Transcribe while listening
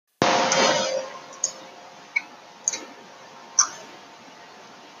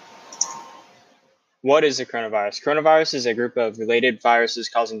What is a coronavirus? Coronavirus is a group of related viruses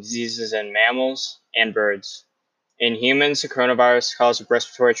causing diseases in mammals and birds. In humans, the coronavirus causes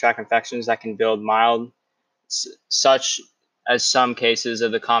respiratory tract infections that can build mild, such as some cases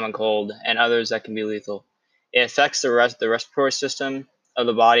of the common cold, and others that can be lethal. It affects the respiratory system of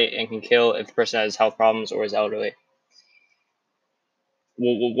the body and can kill if the person has health problems or is elderly.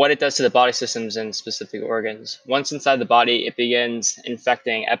 What it does to the body systems and specific organs. Once inside the body, it begins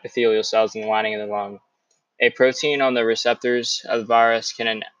infecting epithelial cells in the lining of the lung. A protein on the receptors of the virus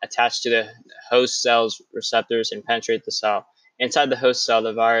can attach to the host cell's receptors and penetrate the cell. Inside the host cell,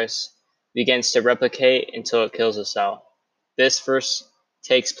 the virus begins to replicate until it kills the cell. This first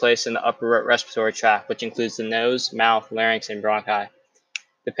takes place in the upper respiratory tract, which includes the nose, mouth, larynx, and bronchi.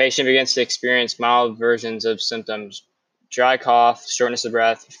 The patient begins to experience mild versions of symptoms: dry cough, shortness of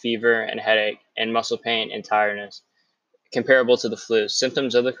breath, fever, and headache, and muscle pain and tiredness, comparable to the flu.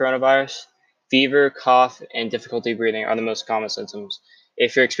 Symptoms of the coronavirus: fever, cough, and difficulty breathing are the most common symptoms.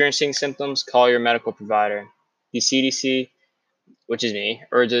 If you're experiencing symptoms, call your medical provider. The CDC, which is me,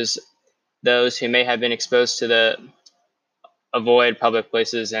 urges those who may have been exposed to the avoid public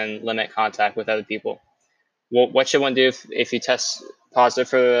places and limit contact with other people. What should one do if you test positive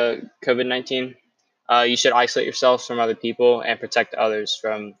for the COVID-19? You should isolate yourself from other people and protect others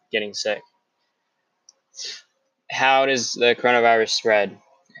from getting sick. How does the coronavirus spread?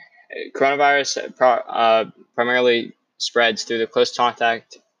 Coronavirus primarily spreads through the close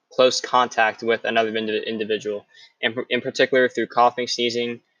contact with another individual, in particular through coughing,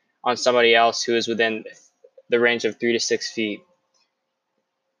 sneezing on somebody else who is within the range of 3 to 6 feet.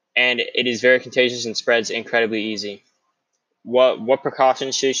 And it is very contagious and spreads incredibly easy. What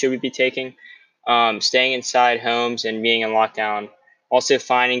precautions should we be taking? Staying inside homes and being in lockdown. Also,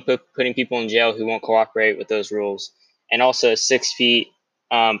 putting people in jail who won't cooperate with those rules, and also a 6 feet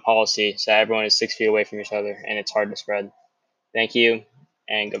policy, so everyone is 6 feet away from each other, and it's hard to spread. Thank you,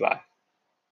 and goodbye.